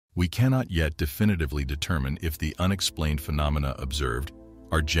We cannot yet definitively determine if the unexplained phenomena observed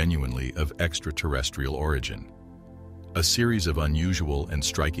are genuinely of extraterrestrial origin. A series of unusual and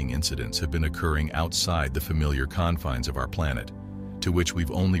striking incidents have been occurring outside the familiar confines of our planet, to which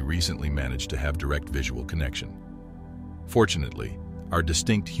we've only recently managed to have direct visual connection. Fortunately, our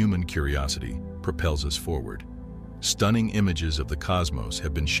distinct human curiosity propels us forward. Stunning images of the cosmos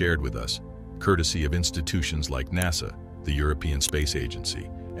have been shared with us, courtesy of institutions like NASA, the European Space Agency,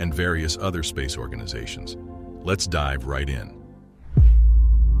 and various other space organizations. Let's dive right in.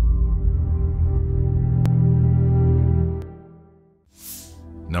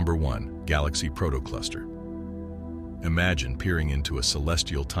 Number 1. Galaxy Protocluster. Imagine peering into a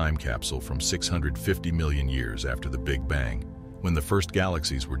celestial time capsule from 650 million years after the Big Bang, when the first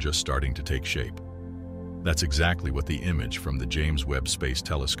galaxies were just starting to take shape. That's exactly what the image from the James Webb Space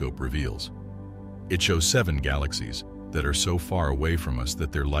Telescope reveals. It shows 7 galaxies that are so far away from us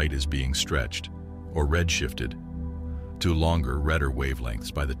that their light is being stretched, or redshifted, to longer, redder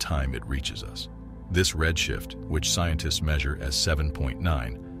wavelengths by the time it reaches us. This redshift, which scientists measure as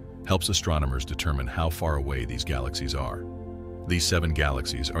 7.9, helps astronomers determine how far away these galaxies are. These 7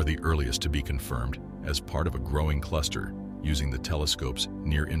 galaxies are the earliest to be confirmed as part of a growing cluster using the telescope's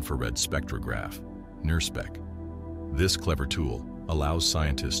near-infrared spectrograph, NIRSPEC. This clever tool allows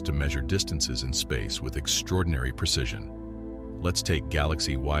scientists to measure distances in space with extraordinary precision. Let's take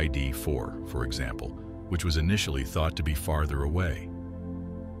galaxy YD4, for example, which was initially thought to be farther away.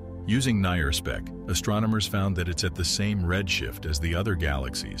 Using NIRSPEC, astronomers found that it's at the same redshift as the other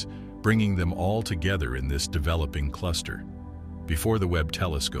galaxies, bringing them all together in this developing cluster. Before the Webb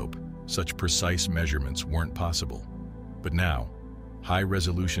telescope, such precise measurements weren't possible. But now,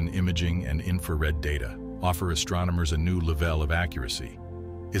 high-resolution imaging and infrared data offer astronomers a new level of accuracy.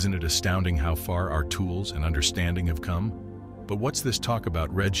 Isn't it astounding how far our tools and understanding have come? But what's this talk about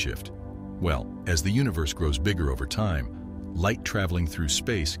redshift? Well, as the universe grows bigger over time, light traveling through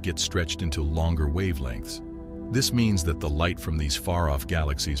space gets stretched into longer wavelengths. This means that the light from these far-off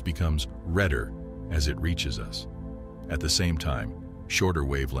galaxies becomes redder as it reaches us. At the same time, shorter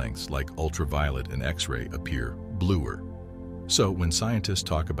wavelengths like ultraviolet and X-ray appear bluer. So when scientists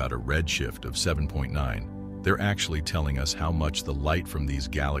talk about a redshift of 7.9, they're actually telling us how much the light from these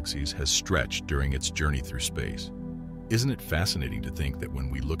galaxies has stretched during its journey through space. Isn't it fascinating to think that when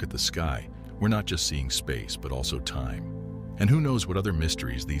we look at the sky, we're not just seeing space, but also time? And who knows what other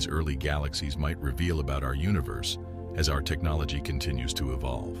mysteries these early galaxies might reveal about our universe as our technology continues to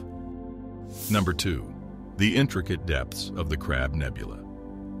evolve. Number 2. The intricate depths of the Crab Nebula.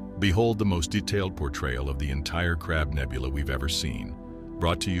 Behold the most detailed portrayal of the entire Crab Nebula we've ever seen,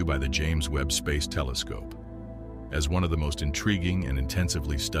 brought to you by the James Webb Space Telescope. As one of the most intriguing and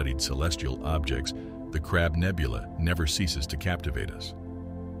intensively studied celestial objects, the Crab Nebula never ceases to captivate us.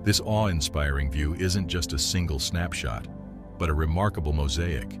 This awe-inspiring view isn't just a single snapshot, but a remarkable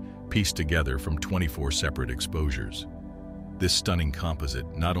mosaic pieced together from 24 separate exposures. This stunning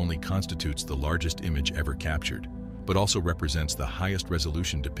composite not only constitutes the largest image ever captured, but also represents the highest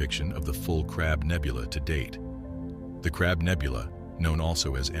resolution depiction of the full Crab Nebula to date. The Crab Nebula, known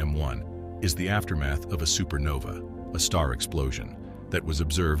also as M1, is the aftermath of a supernova, a star explosion, that was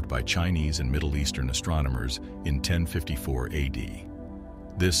observed by Chinese and Middle Eastern astronomers in 1054 AD.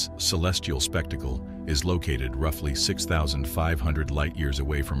 This celestial spectacle is located roughly 6,500 light-years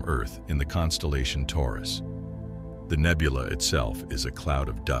away from Earth in the constellation Taurus. The nebula itself is a cloud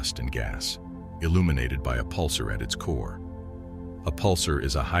of dust and gas, illuminated by a pulsar at its core. A pulsar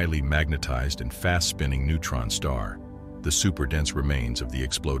is a highly magnetized and fast-spinning neutron star, the superdense remains of the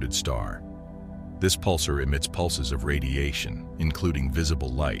exploded star. This pulsar emits pulses of radiation, including visible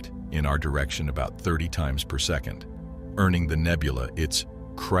light, in our direction about 30 times per second, earning the nebula its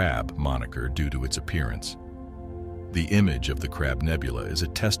Crab moniker due to its appearance. The image of the Crab Nebula is a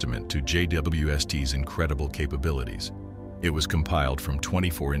testament to JWST's incredible capabilities. It was compiled from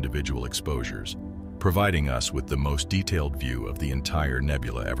 24 individual exposures, providing us with the most detailed view of the entire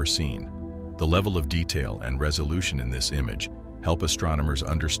nebula ever seen. The level of detail and resolution in this image help astronomers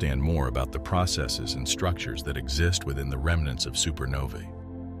understand more about the processes and structures that exist within the remnants of supernovae.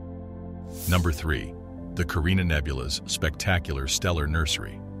 Number 3. The Carina Nebula's spectacular stellar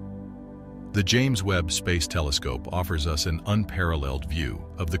nursery. The James Webb Space Telescope offers us an unparalleled view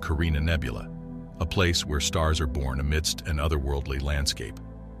of the Carina Nebula, a place where stars are born amidst an otherworldly landscape.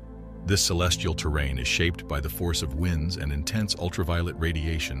 This celestial terrain is shaped by the force of winds and intense ultraviolet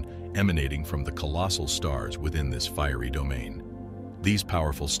radiation emanating from the colossal stars within this fiery domain. These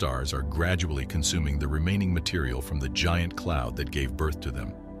powerful stars are gradually consuming the remaining material from the giant cloud that gave birth to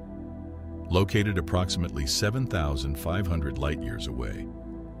them. Located approximately 7,500 light-years away,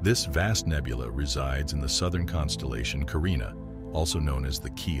 This vast nebula resides in the southern constellation Carina, also known as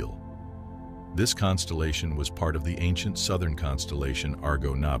the Keel. This constellation was part of the ancient southern constellation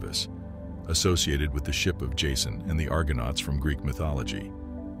Argo Navis, associated with the ship of Jason and the Argonauts from Greek mythology.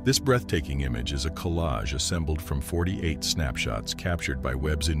 This breathtaking image is a collage assembled from 48 snapshots captured by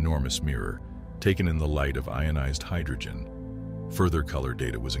Webb's enormous mirror, taken in the light of ionized hydrogen. Further color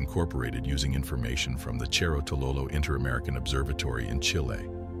data was incorporated using information from the Cerro Tololo Inter-American Observatory in Chile.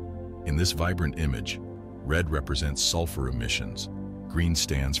 In this vibrant image, red represents sulfur emissions, green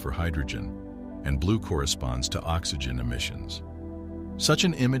stands for hydrogen, and blue corresponds to oxygen emissions. Such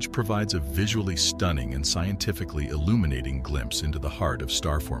an image provides a visually stunning and scientifically illuminating glimpse into the heart of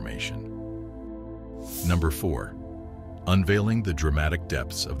star formation. Number 4. Unveiling the dramatic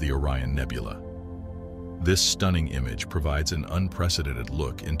depths of the Orion Nebula. This stunning image provides an unprecedented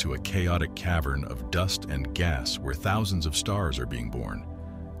look into a chaotic cavern of dust and gas where thousands of stars are being born.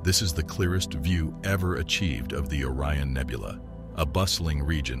 This is the clearest view ever achieved of the Orion Nebula, a bustling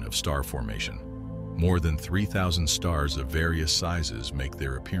region of star formation. More than 3,000 stars of various sizes make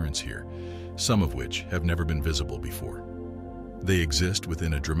their appearance here, some of which have never been visible before. They exist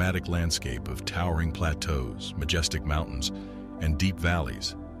within a dramatic landscape of towering plateaus, majestic mountains, and deep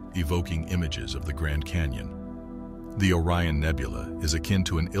valleys, evoking images of the Grand Canyon. The Orion Nebula is akin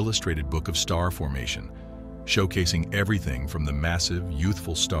to an illustrated book of star formation, showcasing everything from the massive,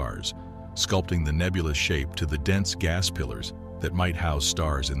 youthful stars, sculpting the nebula's shape to the dense gas pillars that might house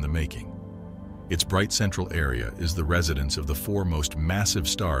stars in the making. Its bright central area is the residence of the 4 most massive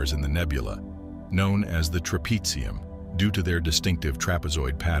stars in the nebula, known as the trapezium, due to their distinctive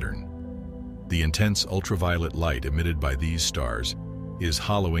trapezoid pattern. The intense ultraviolet light emitted by these stars is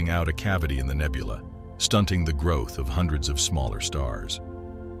hollowing out a cavity in the nebula, stunting the growth of hundreds of smaller stars.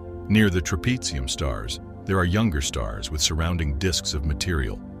 Near the trapezium stars, there are younger stars with surrounding disks of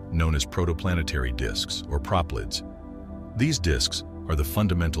material, known as protoplanetary disks or proplyds. These disks are the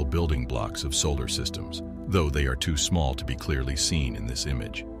fundamental building blocks of solar systems, though they are too small to be clearly seen in this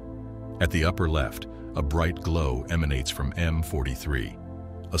image. At the upper left, a bright glow emanates from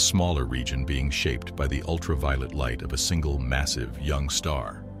M43, a smaller region being shaped by the ultraviolet light of a single massive young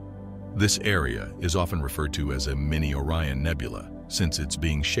star. This area is often referred to as a mini Orion Nebula, since it's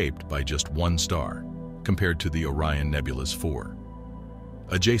being shaped by just one star, compared to the Orion Nebula's 4.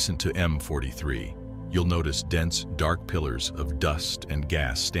 Adjacent to M43, you'll notice dense, dark pillars of dust and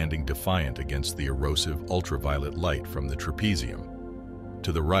gas standing defiant against the erosive ultraviolet light from the trapezium.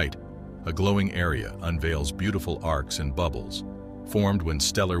 To the right, a glowing area unveils beautiful arcs and bubbles, formed when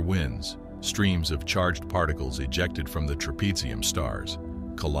stellar winds, streams of charged particles ejected from the trapezium stars,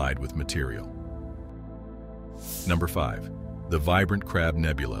 collide with material. Number 5. The vibrant Crab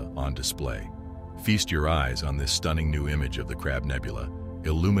Nebula on display. Feast your eyes on this stunning new image of the Crab Nebula,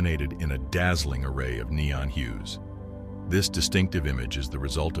 illuminated in a dazzling array of neon hues. This distinctive image is the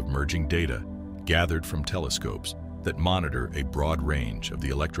result of merging data gathered from telescopes that monitor a broad range of the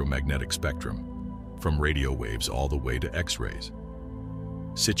electromagnetic spectrum, from radio waves all the way to X-rays.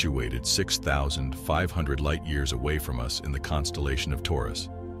 Situated 6,500 light-years away from us in the constellation of Taurus,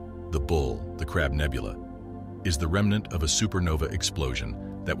 the Bull, the Crab Nebula, is the remnant of a supernova explosion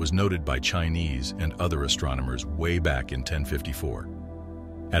that was noted by Chinese and other astronomers way back in 1054.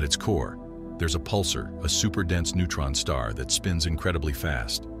 At its core, there's a pulsar, a super-dense neutron star that spins incredibly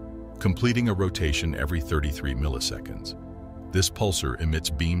fast, completing a rotation every 33 milliseconds. This pulsar emits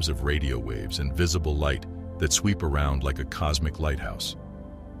beams of radio waves and visible light that sweep around like a cosmic lighthouse.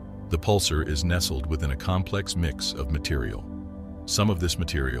 The pulsar is nestled within a complex mix of material. Some of this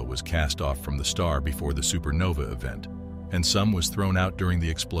material was cast off from the star before the supernova event, and some was thrown out during the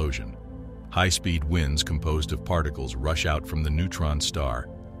explosion. High-speed winds composed of particles rush out from the neutron star,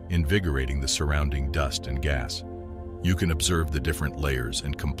 invigorating the surrounding dust and gas. You can observe the different layers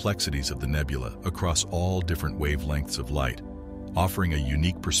and complexities of the nebula across all different wavelengths of light, offering a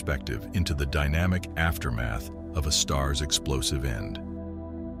unique perspective into the dynamic aftermath of a star's explosive end.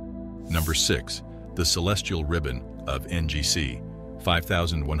 Number 6. The Celestial Ribbon of NGC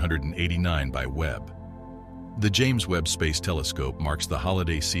 5189 by Webb. The James Webb Space Telescope marks the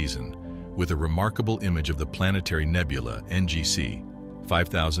holiday season with a remarkable image of the planetary nebula NGC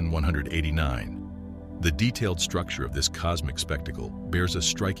 5189. The detailed structure of this cosmic spectacle bears a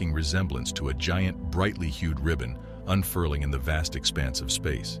striking resemblance to a giant, brightly hued ribbon unfurling in the vast expanse of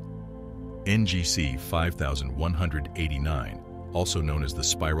space. NGC 5189, also known as the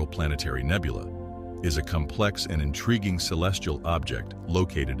Spiral Planetary Nebula, is a complex and intriguing celestial object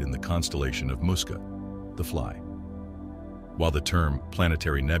located in the constellation of Musca, the Fly. While the term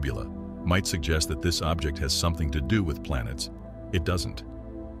planetary nebula might suggest that this object has something to do with planets, it doesn't.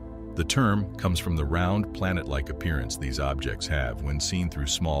 The term comes from the round, planet-like appearance these objects have when seen through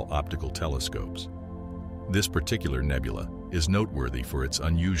small optical telescopes. This particular nebula is noteworthy for its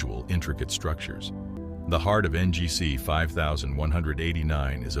unusual, intricate structures. The heart of NGC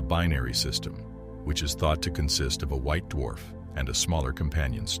 5189 is a binary system, which is thought to consist of a white dwarf and a smaller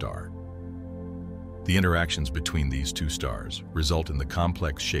companion star. The interactions between these two stars result in the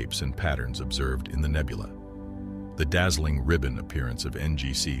complex shapes and patterns observed in the nebula. The dazzling ribbon appearance of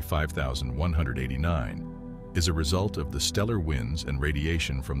NGC 5189 is a result of the stellar winds and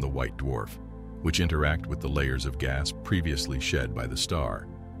radiation from the white dwarf, which interact with the layers of gas previously shed by the star.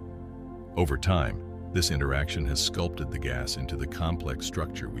 Over time, this interaction has sculpted the gas into the complex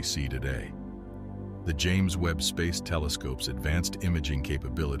structure we see today. The James Webb Space Telescope's advanced imaging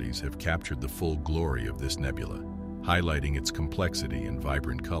capabilities have captured the full glory of this nebula, highlighting its complexity and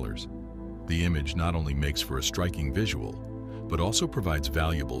vibrant colors. The image not only makes for a striking visual, but also provides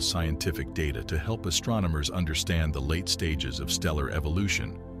valuable scientific data to help astronomers understand the late stages of stellar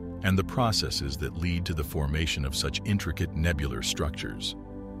evolution and the processes that lead to the formation of such intricate nebular structures.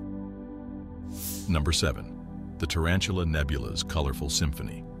 Number 7. The Tarantula Nebula's Colorful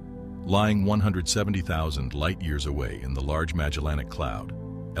Symphony. Lying 170,000 light-years away in the Large Magellanic Cloud,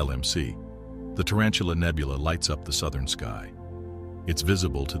 LMC, the Tarantula Nebula lights up the southern sky. It's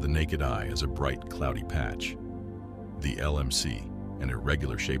visible to the naked eye as a bright, cloudy patch. The LMC, an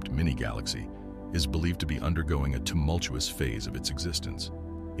irregular-shaped mini-galaxy, is believed to be undergoing a tumultuous phase of its existence.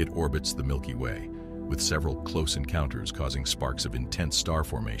 It orbits the Milky Way, with several close encounters causing sparks of intense star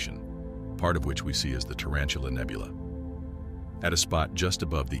formation, part of which we see as the Tarantula Nebula. At a spot just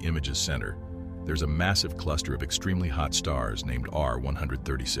above the image's center, there's a massive cluster of extremely hot stars named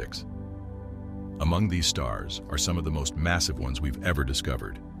R136. Among these stars are some of the most massive ones we've ever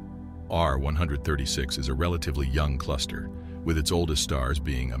discovered. R136 is a relatively young cluster, with its oldest stars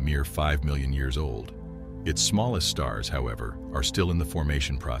being a mere 5 million years old. Its smallest stars, however, are still in the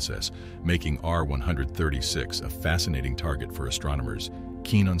formation process, making R136 a fascinating target for astronomers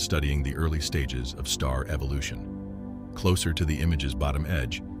keen on studying the early stages of star evolution. Closer to the image's bottom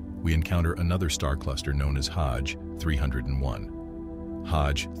edge, we encounter another star cluster known as Hodge 301.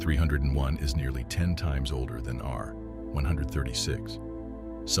 Hodge 301 is nearly 10 times older than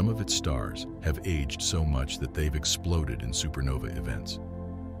R136. Some of its stars have aged so much that they've exploded in supernova events.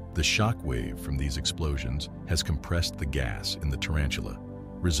 The shock wave from these explosions has compressed the gas in the tarantula,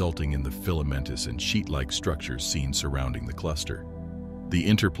 resulting in the filamentous and sheet-like structures seen surrounding the cluster. The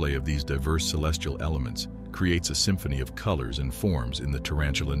interplay of these diverse celestial elements creates a symphony of colors and forms in the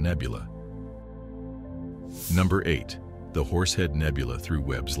Tarantula Nebula. Number 8. The Horsehead Nebula through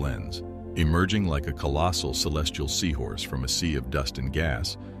Webb's lens. Emerging like a colossal celestial seahorse from a sea of dust and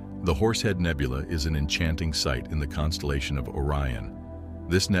gas, the Horsehead Nebula is an enchanting sight in the constellation of Orion.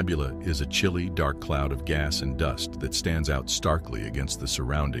 This nebula is a chilly, dark cloud of gas and dust that stands out starkly against the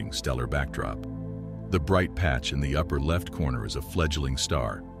surrounding stellar backdrop. The bright patch in the upper left corner is a fledgling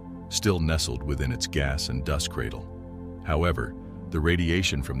star, still nestled within its gas and dust cradle. However, the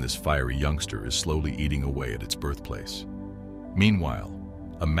radiation from this fiery youngster is slowly eating away at its birthplace. Meanwhile,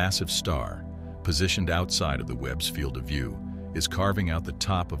 a massive star, positioned outside of the Webb's field of view, is carving out the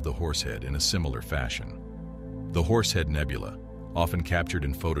top of the Horsehead in a similar fashion. The Horsehead Nebula, often captured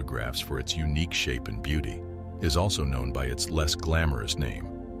in photographs for its unique shape and beauty, is also known by its less glamorous name,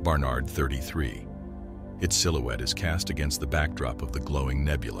 Barnard 33. Its silhouette is cast against the backdrop of the glowing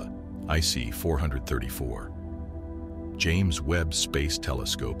nebula, IC 434. James Webb Space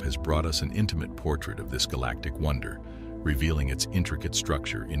Telescope has brought us an intimate portrait of this galactic wonder, revealing its intricate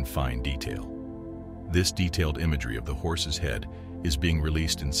structure in fine detail. This detailed imagery of the horse's head is being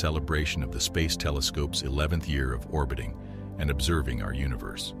released in celebration of the Space Telescope's 11th year of orbiting and observing our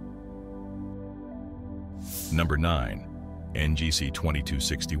universe. Number 9. NGC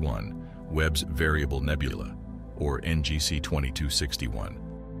 2261, Webb's Variable Nebula, or NGC 2261,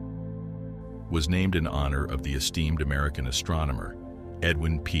 was named in honor of the esteemed American astronomer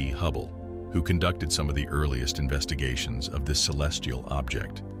Edwin P. Hubble, who conducted some of the earliest investigations of this celestial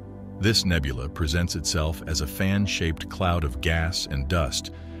object. This nebula presents itself as a fan-shaped cloud of gas and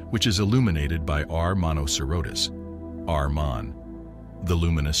dust, which is illuminated by R Monocerotis, R-Mon, the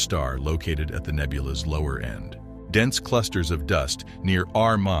luminous star located at the nebula's lower end. Dense clusters of dust near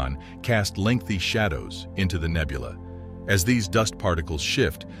R-Mon cast lengthy shadows into the nebula. As these dust particles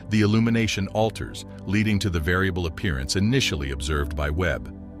shift, the illumination alters, leading to the variable appearance initially observed by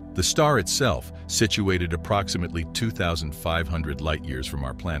Webb. The star itself, situated approximately 2,500 light-years from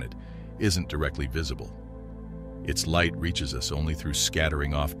our planet, isn't directly visible. Its light reaches us only through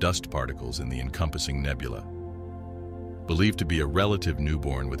scattering off dust particles in the encompassing nebula. Believed to be a relative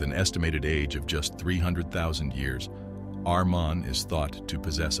newborn with an estimated age of just 300,000 years, Armand is thought to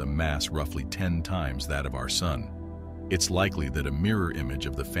possess a mass roughly 10 times that of our Sun. It's likely that a mirror image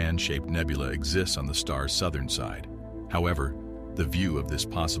of the fan-shaped nebula exists on the star's southern side. However, the view of this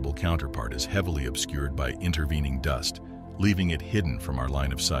possible counterpart is heavily obscured by intervening dust, leaving it hidden from our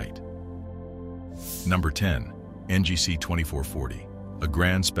line of sight. Number 10. NGC 2440, a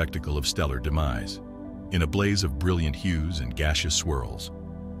grand spectacle of stellar demise. In a blaze of brilliant hues and gaseous swirls,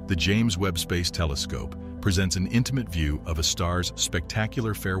 the James Webb Space Telescope presents an intimate view of a star's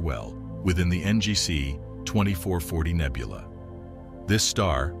spectacular farewell within the NGC 2440 nebula. This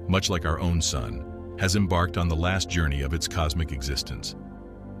star, much like our own Sun, has embarked on the last journey of its cosmic existence.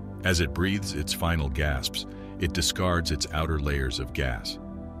 As it breathes its final gasps, it discards its outer layers of gas.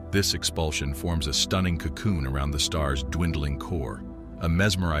 This expulsion forms a stunning cocoon around the star's dwindling core, a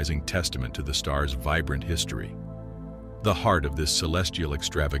mesmerizing testament to the star's vibrant history. The heart of this celestial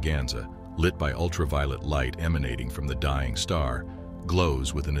extravaganza, lit by ultraviolet light emanating from the dying star,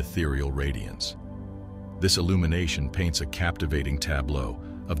 glows with an ethereal radiance. This illumination paints a captivating tableau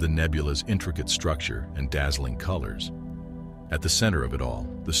of the nebula's intricate structure and dazzling colors. At the center of it all,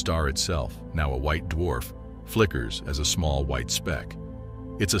 the star itself, now a white dwarf, flickers as a small white speck.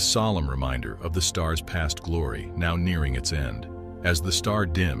 It's a solemn reminder of the star's past glory, now nearing its end. As the star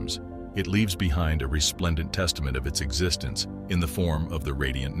dims, it leaves behind a resplendent testament of its existence in the form of the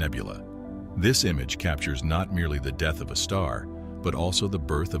radiant nebula. This image captures not merely the death of a star, but also the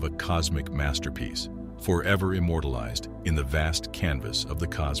birth of a cosmic masterpiece, forever immortalized in the vast canvas of the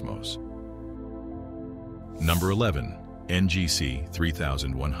cosmos. Number 11. NGC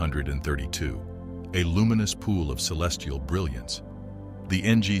 3132, a luminous pool of celestial brilliance. The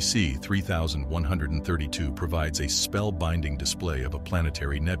NGC 3132 provides a spellbinding display of a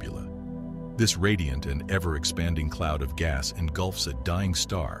planetary nebula. This radiant and ever-expanding cloud of gas engulfs a dying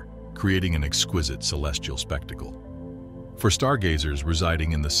star, creating an exquisite celestial spectacle. For stargazers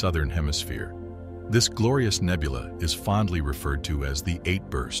residing in the southern hemisphere, this glorious nebula is fondly referred to as the Eight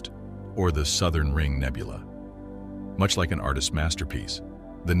Burst, or the Southern Ring Nebula. Much like an artist's masterpiece,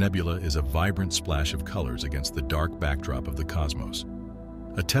 the nebula is a vibrant splash of colors against the dark backdrop of the cosmos,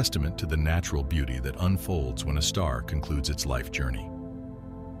 a testament to the natural beauty that unfolds when a star concludes its life journey.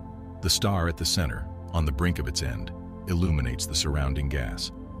 The star at the center, on the brink of its end, illuminates the surrounding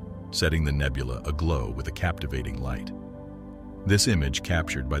gas, setting the nebula aglow with a captivating light. This image,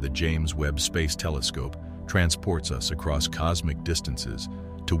 captured by the James Webb Space Telescope, transports us across cosmic distances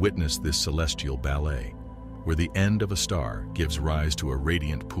to witness this celestial ballet, where the end of a star gives rise to a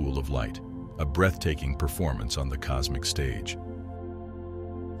radiant pool of light, a breathtaking performance on the cosmic stage.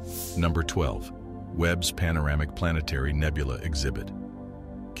 Number 12. Webb's Panoramic Planetary Nebula Exhibit.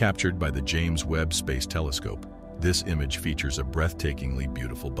 Captured by the James Webb Space Telescope, this image features a breathtakingly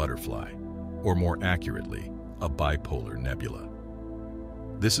beautiful butterfly, or more accurately, a bipolar nebula.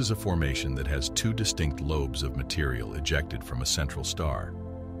 This is a formation that has two distinct lobes of material ejected from a central star.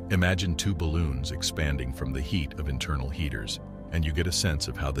 Imagine two balloons expanding from the heat of internal heaters, and you get a sense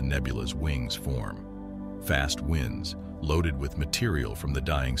of how the nebula's wings form. Fast winds, loaded with material from the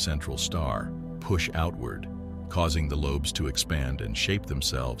dying central star, push outward, causing the lobes to expand and shape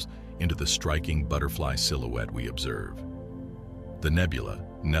themselves into the striking butterfly silhouette we observe. The nebula,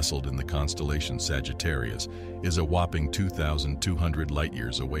 nestled in the constellation Sagittarius, is a whopping 2,200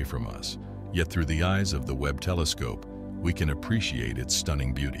 light-years away from us, yet through the eyes of the Webb telescope, we can appreciate its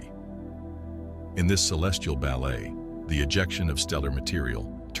stunning beauty. In this celestial ballet, the ejection of stellar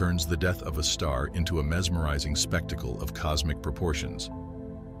material turns the death of a star into a mesmerizing spectacle of cosmic proportions.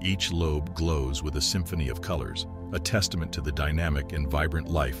 Each lobe glows with a symphony of colors, a testament to the dynamic and vibrant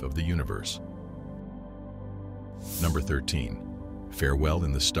life of the universe. Number 13. Farewell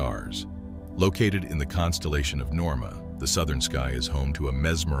in the Stars. Located in the constellation of Norma, the southern sky is home to a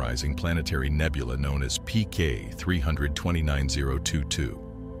mesmerizing planetary nebula known as PK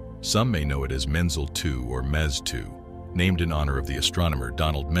 329022. Some may know it as Menzel 2 or MES 2, named in honor of the astronomer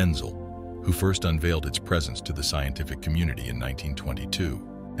Donald Menzel, who first unveiled its presence to the scientific community in 1922.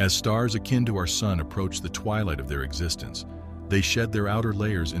 As stars akin to our Sun approach the twilight of their existence, they shed their outer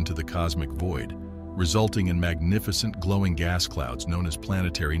layers into the cosmic void, resulting in magnificent glowing gas clouds known as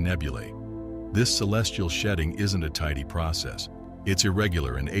planetary nebulae. This celestial shedding isn't a tidy process. It's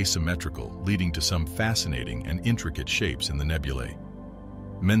irregular and asymmetrical, leading to some fascinating and intricate shapes in the nebulae.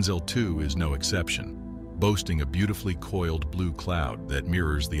 Menzel 2 is no exception, boasting a beautifully coiled blue cloud that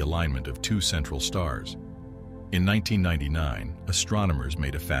mirrors the alignment of two central stars. In 1999, astronomers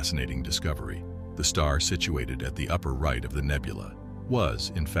made a fascinating discovery. The star situated at the upper right of the nebula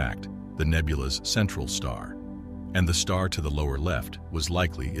was, in fact, the nebula's central star. and the star to the lower left was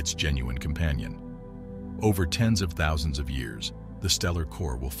likely its genuine companion. Over tens of thousands of years, the stellar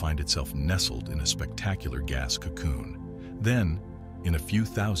core will find itself nestled in a spectacular gas cocoon. Then, in a few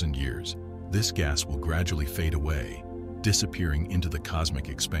thousand years, this gas will gradually fade away, disappearing into the cosmic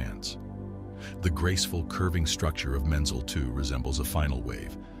expanse. The graceful, curving structure of Menzel 2 resembles a final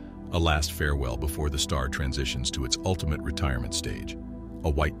wave, a last farewell before the star transitions to its ultimate retirement stage, a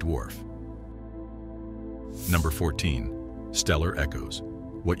white dwarf. Number 14. Stellar Echoes.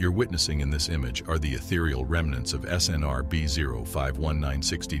 What you're witnessing in this image are the ethereal remnants of SNR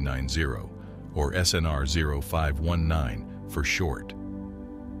B05196090, or SNR 0519 for short.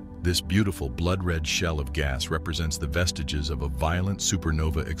 This beautiful blood-red shell of gas represents the vestiges of a violent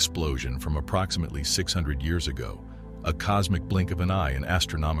supernova explosion from approximately 600 years ago, a cosmic blink of an eye in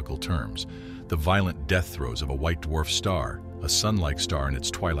astronomical terms, the violent death throes of a white dwarf star, a sun-like star in its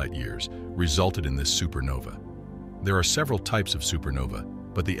twilight years, resulted in this supernova. There are several types of supernova,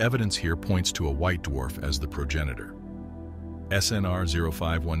 but the evidence here points to a white dwarf as the progenitor. SNR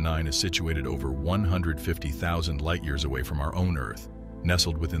 0519 is situated over 150,000 light-years away from our own Earth,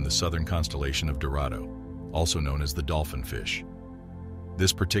 nestled within the southern constellation of Dorado, also known as the Dolphin Fish.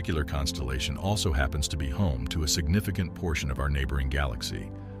 This particular constellation also happens to be home to a significant portion of our neighboring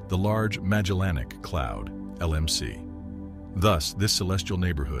galaxy, the Large Magellanic Cloud, LMC. Thus, this celestial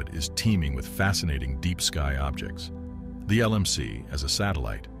neighborhood is teeming with fascinating deep sky objects. The LMC, as a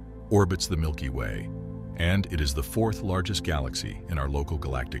satellite, orbits the Milky Way, and it is the fourth largest galaxy in our local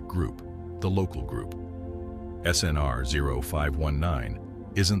galactic group, the Local Group. SNR 0519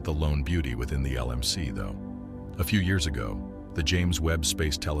 isn't the lone beauty within the LMC, though. A few years ago, the James Webb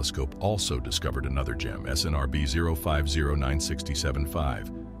Space Telescope also discovered another gem, SNR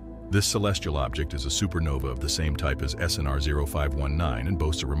B05096075. This celestial object is a supernova of the same type as SNR 0519 and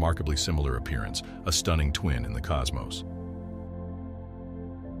boasts a remarkably similar appearance, a stunning twin in the cosmos.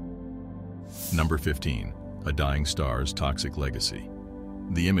 Number 15. A dying star's toxic legacy.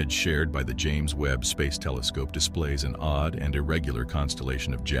 The image shared by the James Webb Space Telescope displays an odd and irregular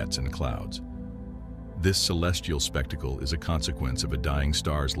constellation of jets and clouds. This celestial spectacle is a consequence of a dying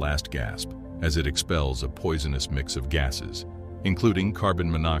star's last gasp, as it expels a poisonous mix of gases, including carbon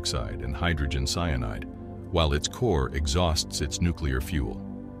monoxide and hydrogen cyanide, while its core exhausts its nuclear fuel.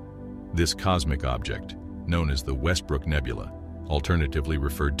 This cosmic object, known as the Westbrook Nebula, alternatively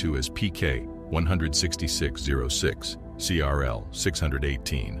referred to as PK 16606, CRL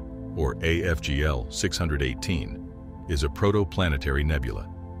 618, or AFGL 618, is a protoplanetary nebula.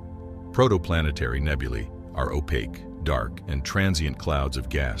 Protoplanetary nebulae are opaque, dark, and transient clouds of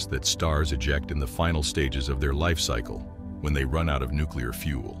gas that stars eject in the final stages of their life cycle when they run out of nuclear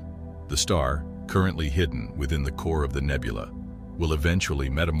fuel. The star, currently hidden within the core of the nebula, will eventually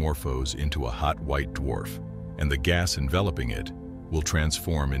metamorphose into a hot white dwarf, and the gas enveloping it will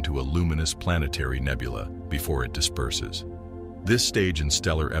transform into a luminous planetary nebula before it disperses. This stage in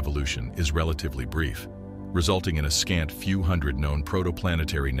stellar evolution is relatively brief, resulting in a scant few hundred known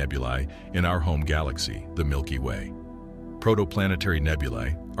protoplanetary nebulae in our home galaxy, the Milky Way. Protoplanetary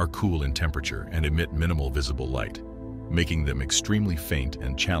nebulae are cool in temperature and emit minimal visible light, making them extremely faint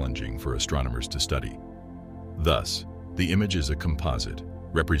and challenging for astronomers to study. Thus, the image is a composite,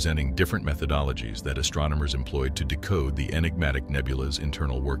 representing different methodologies that astronomers employed to decode the enigmatic nebula's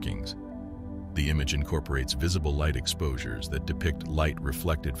internal workings. The image incorporates visible light exposures that depict light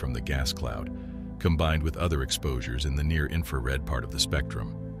reflected from the gas cloud, combined with other exposures in the near-infrared part of the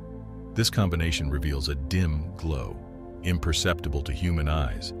spectrum. This combination reveals a dim glow, imperceptible to human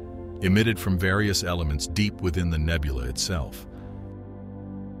eyes, emitted from various elements deep within the nebula itself.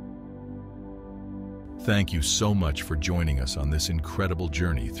 Thank you so much for joining us on this incredible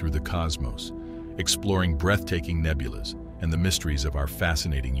journey through the cosmos, exploring breathtaking nebulas and the mysteries of our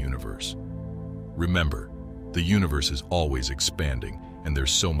fascinating universe. Remember, the universe is always expanding, and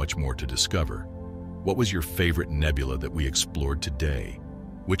there's so much more to discover. What was your favorite nebula that we explored today?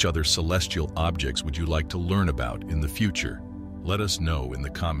 Which other celestial objects would you like to learn about in the future? Let us know in the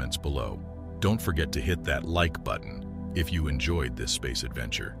comments below. Don't forget to hit that like button if you enjoyed this space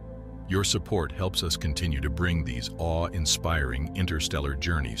adventure. Your support helps us continue to bring these awe-inspiring interstellar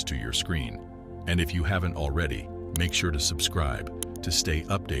journeys to your screen. And if you haven't already, make sure to subscribe to stay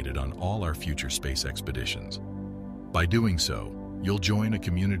updated on all our future space expeditions. By doing so, you'll join a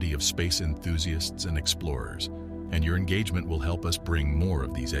community of space enthusiasts and explorers, and your engagement will help us bring more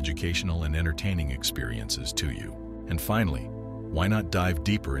of these educational and entertaining experiences to you. And finally, why not dive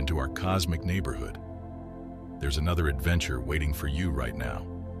deeper into our cosmic neighborhood? There's another adventure waiting for you right now.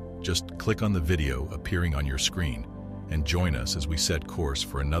 Just click on the video appearing on your screen and join us as we set course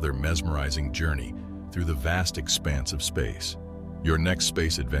for another mesmerizing journey through the vast expanse of space. Your next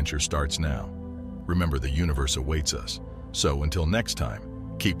space adventure starts now. Remember, the universe awaits us. So until next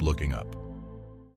time, keep looking up.